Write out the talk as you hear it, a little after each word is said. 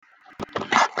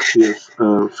Yes,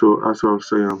 so as I was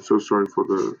saying, I'm so sorry for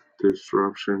the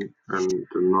disruption and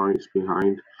the noise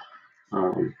behind.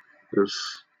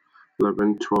 It's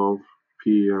 11:12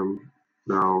 p.m.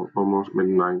 now, almost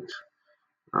midnight.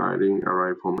 I didn't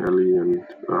arrive home early, and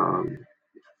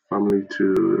family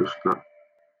too is not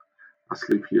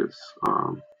asleep yet.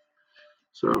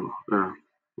 So uh,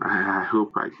 I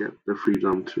hope I get the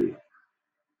freedom to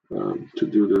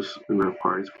do this in a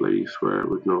quiet place where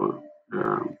with no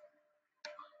um,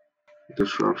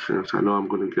 disruptions. I know I'm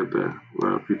going to get there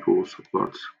where people will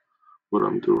support what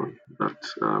I'm doing. But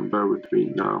bear with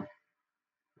me now.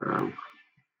 Um,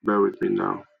 bear with me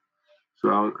now.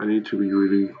 So I need to be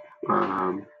really.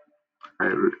 Um,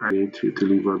 I need to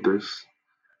deliver this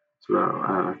so that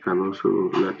I can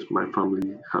also let my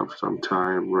family have some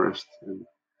time, rest, and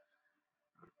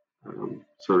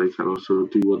so they can also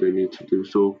do what they need to do.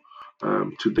 So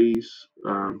today's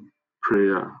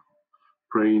prayer,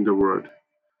 praying the word,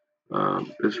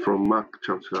 is from Mark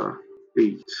chapter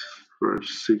 8,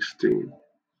 verse 16,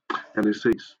 and it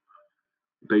says,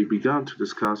 they began to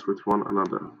discuss with one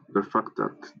another the fact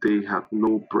that they had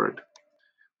no bread.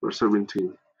 Verse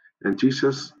 17. And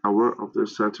Jesus, aware of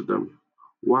this, said to them,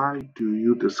 why do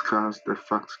you discuss the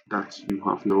fact that you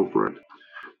have no bread?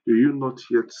 Do you not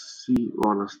yet see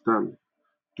or understand?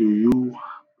 Do you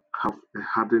have a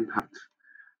hardened heart?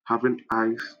 Having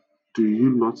eyes, do you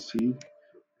not see?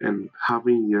 And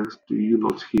having ears, do you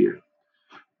not hear?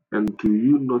 And do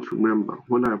you not remember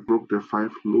when I broke the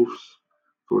 5 loaves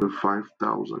for the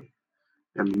 5,000?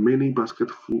 And many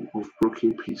basketful of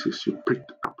broken pieces you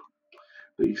picked up.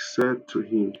 They said to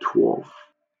him, 12.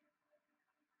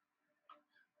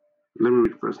 Let me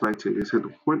read verse 19. He said,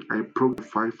 when I broke the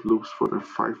 5 loaves for the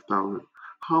 5,000,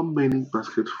 how many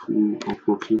basketful of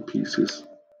broken pieces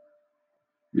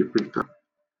you picked up?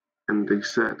 And they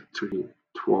said to him,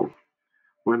 12.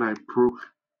 When I broke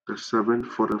the 7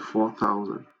 for the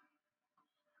 4,000,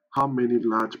 how many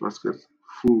large baskets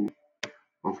full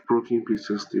of broken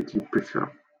pieces did you pick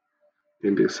up?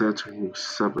 And they said to him,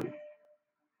 7.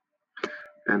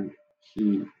 And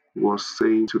he was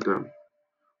saying to them,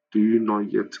 do you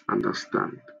not yet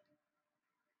understand?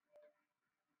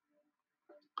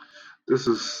 This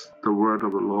is the word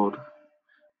of the Lord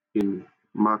in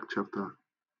Mark chapter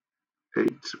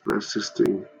 8, verse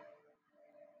 16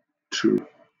 to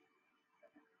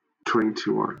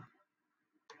 21.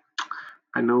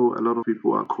 I know a lot of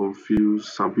people are confused.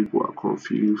 Some people are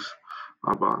confused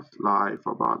about life,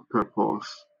 about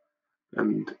purpose,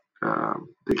 and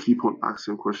they keep on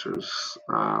asking questions.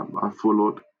 I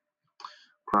followed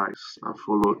Christ. I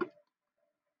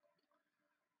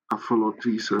followed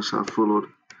Jesus. I followed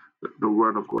the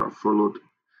Word of God. I followed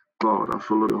God. I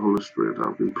followed the Holy Spirit.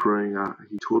 I've been praying.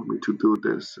 He told me to do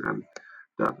this and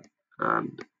that,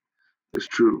 and it's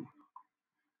true.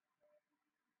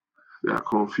 They are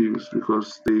confused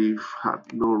because they've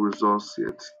had no results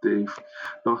yet. They've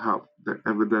not had the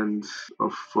evidence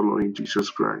of following Jesus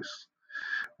Christ,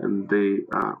 and they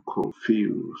are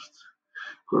confused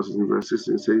because in verse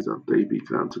 16 it says that they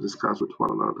began to discuss with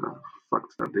one another the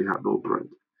fact that they had no bread.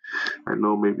 I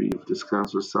know maybe you've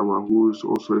discussed with someone who is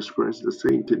also experiencing the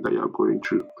same thing that you're going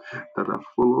through, that I've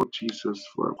followed Jesus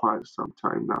for quite some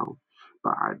time now,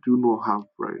 but I do not have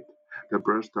bread. The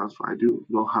bread stands for I do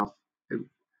not have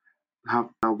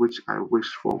that which I wish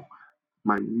for.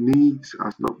 My needs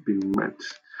has not been met.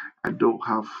 I don't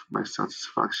have my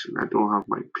satisfaction. I don't have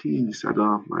my peace. I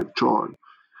don't have my joy.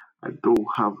 I don't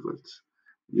have it.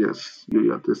 Yes,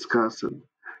 you are discussing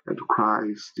and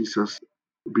Christ, Jesus,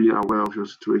 being aware of your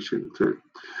situation. Said,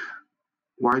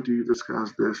 why do you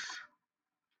discuss this?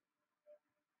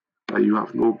 That you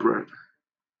have no bread.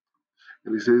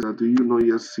 And he says that do you not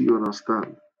yet see or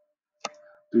understand?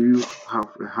 Do you have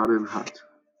a hardened heart?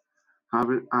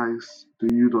 Having eyes, do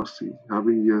you not see?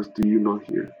 Having ears, do you not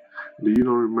hear? Do you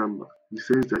not remember? He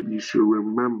says that you should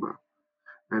remember.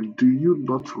 And do you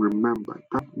not remember?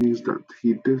 That means that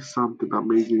He did something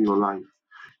amazing in your life.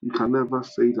 You can never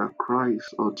say that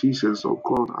Christ or Jesus or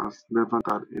God has never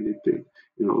done anything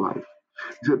in your life.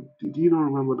 He said, did you not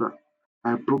remember that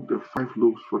I broke the 5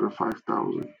 loaves for the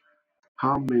 5,000?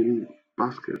 How many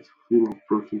baskets full of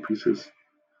broken pieces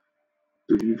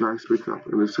did you guys pick up?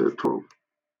 And they said 12.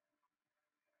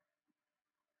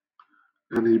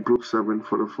 And he broke 7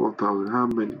 for the 4,000. How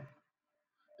many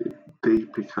did they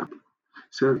pick up?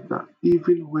 Says that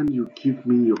even when you give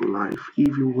me your life,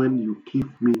 even when you give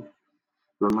me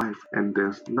your life and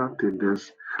there's nothing,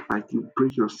 there's like you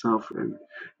break yourself and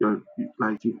you're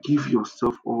like you give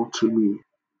yourself all to me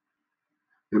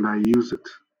and I use it,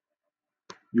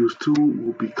 you still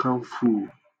will become full,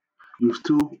 you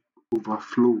still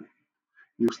overflow,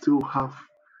 you still have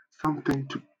something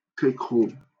to take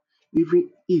home. Even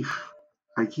if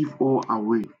I give all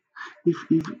away,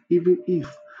 even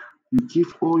if you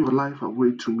give all your life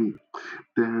away to me,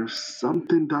 there's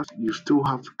something that you still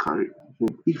have to carry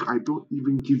home. If I don't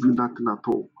even give you nothing at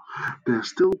all, there's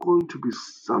still going to be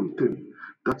something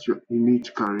that you need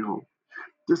to carry home.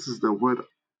 This is the word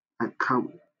I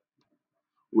come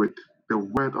with, the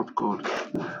word of God,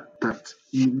 that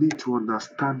you need to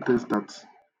understand this, that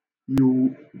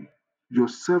you your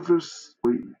service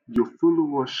or your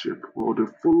followership or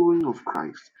the following of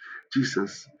Christ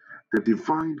Jesus, the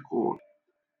divine God,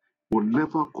 will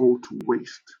never go to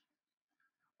waste.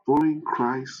 Following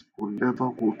Christ will never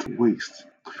go to waste.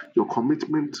 Your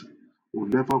commitment will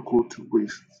never go to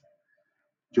waste.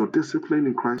 Your discipline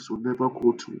in Christ will never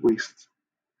go to waste.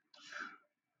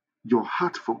 Your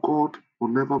heart for God will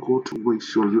never go to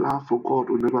waste. Your love for God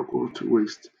will never go to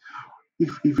waste.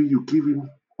 If even you give Him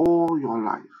all your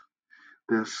life,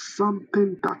 there's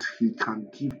something that He can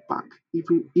give back.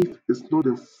 Even if it's not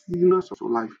the fullness of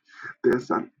your life,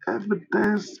 there's an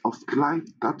evidence of life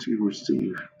that you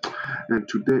receive. And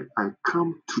today I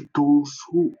come to those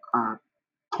who are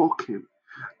talking,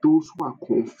 those who are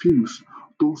confused,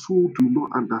 those who do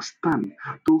not understand,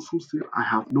 those who say, I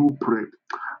have no bread.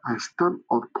 I stand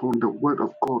upon the word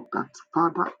of God that,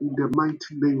 Father, in the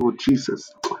mighty name of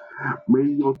Jesus, may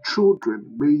your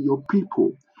children, may your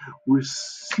people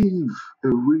receive a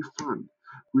refund,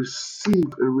 receive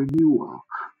a renewal,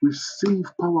 receive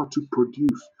power to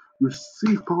produce,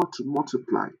 receive power to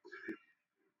multiply,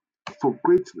 for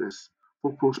greatness,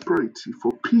 for prosperity,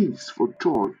 for peace, for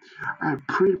joy. I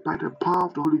pray by the power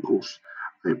of the Holy Ghost.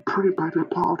 I pray by the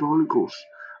power of the Holy Ghost.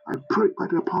 I pray by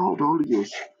the power of the Holy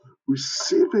Ghost.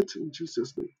 Receive it in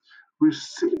Jesus' name.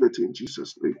 Receive it in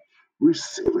Jesus' name.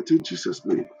 Receive it in Jesus'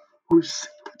 name.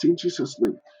 Receive it in Jesus'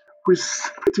 name.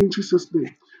 Receive it in Jesus'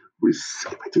 name.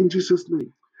 Receive it in Jesus'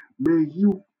 name. May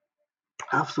you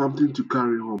have something to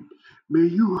carry home. May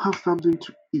you have something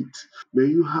to eat. May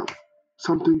you have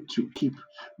something to keep.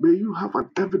 May you have an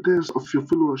evidence of your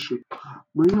followership.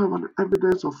 May you have an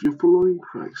evidence of your following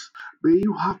Christ. May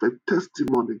you have a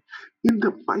testimony in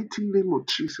the mighty name of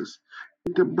Jesus.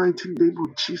 In the mighty name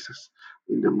of Jesus.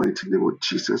 In the mighty name of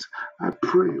Jesus, I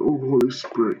pray, oh Holy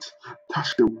Spirit,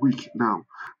 touch the weak now.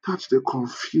 Touch the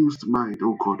confused mind,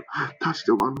 oh God. Touch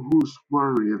the one who's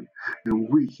worrying and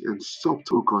weak and soft,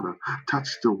 oh God.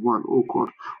 Touch the one, oh God,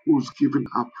 who's giving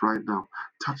up right now.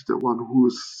 Touch the one who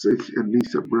is sick and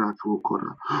needs a miracle, oh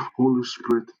God. Holy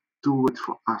Spirit, do it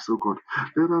for us, oh God.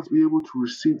 Let us be able to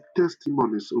receive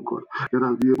testimonies, oh God. Let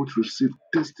us be able to receive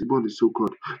testimonies, oh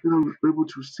God. Let us be able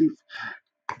to receive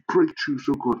breakthroughs,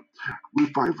 oh God.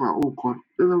 Revival, oh God.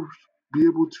 Let us be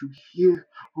able to hear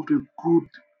of the good,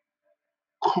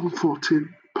 comforting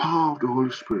power of the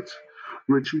Holy Spirit,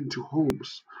 reaching into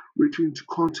homes, reaching into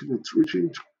continents, reaching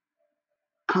into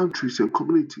countries and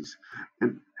communities,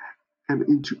 and, and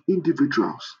into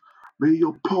individuals. May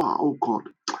your power, oh God,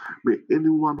 may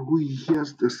anyone who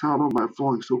hears the sound of my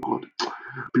voice, oh God,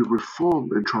 be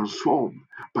reformed and transformed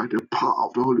by the power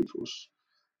of the Holy Ghost.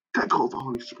 Take over,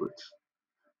 Holy Spirit.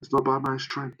 It's not by my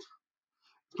strength,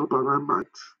 it's not by my might,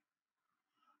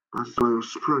 but it's by your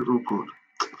Spirit, oh God.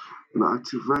 And I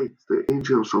activate the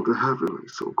angels of the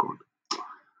heavens, oh God.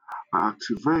 I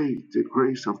activate the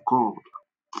grace of God.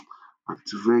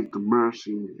 Activate the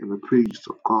mercy and the peace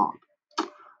of God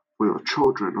for your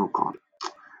children, oh God.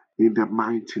 In the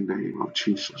mighty name of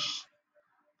Jesus.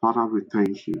 Father, we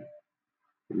thank you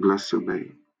and bless your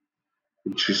name.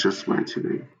 In Jesus' mighty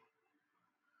name.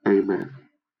 Amen.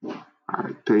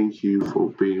 I thank you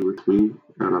for being with me,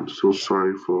 and I'm so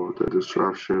sorry for the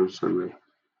disruptions and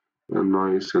the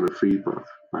noise and the feedback.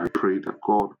 I pray that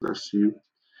God bless you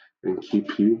and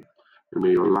keep you, and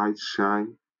may your light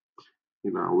shine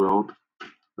in our world.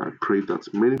 I pray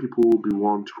that many people will be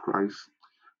won to Christ,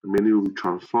 and many will be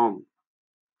transformed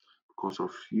because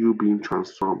of you being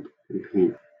transformed in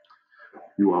Him.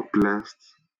 You are blessed,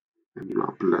 and you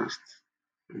are blessed,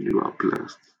 and you are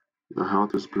blessed. Your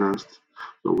health is blessed,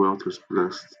 your wealth is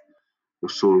blessed, your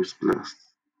soul is blessed.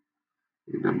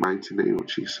 In the mighty name of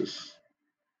Jesus.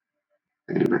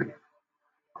 Amen.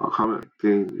 I'll come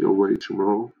again your way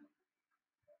tomorrow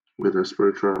with a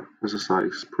spiritual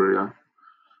exercise prayer,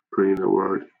 praying the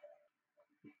word.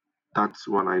 That's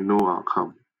when I know I'll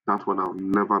come. That's when I'll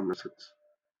never miss it.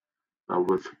 But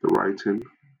with the writing,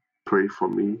 pray for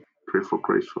me, pray for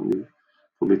grace for me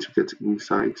to get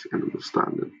insight and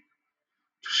understanding,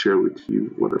 to share with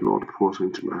you what the Lord pours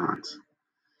into my heart.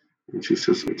 In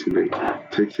Jesus' mighty name.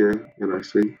 Take care, and I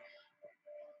say,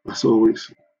 as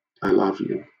always, I love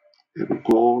you. And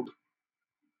God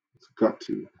got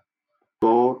you.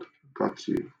 God got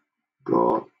you.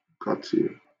 God got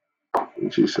you. In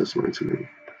Jesus' mighty name.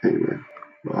 Amen.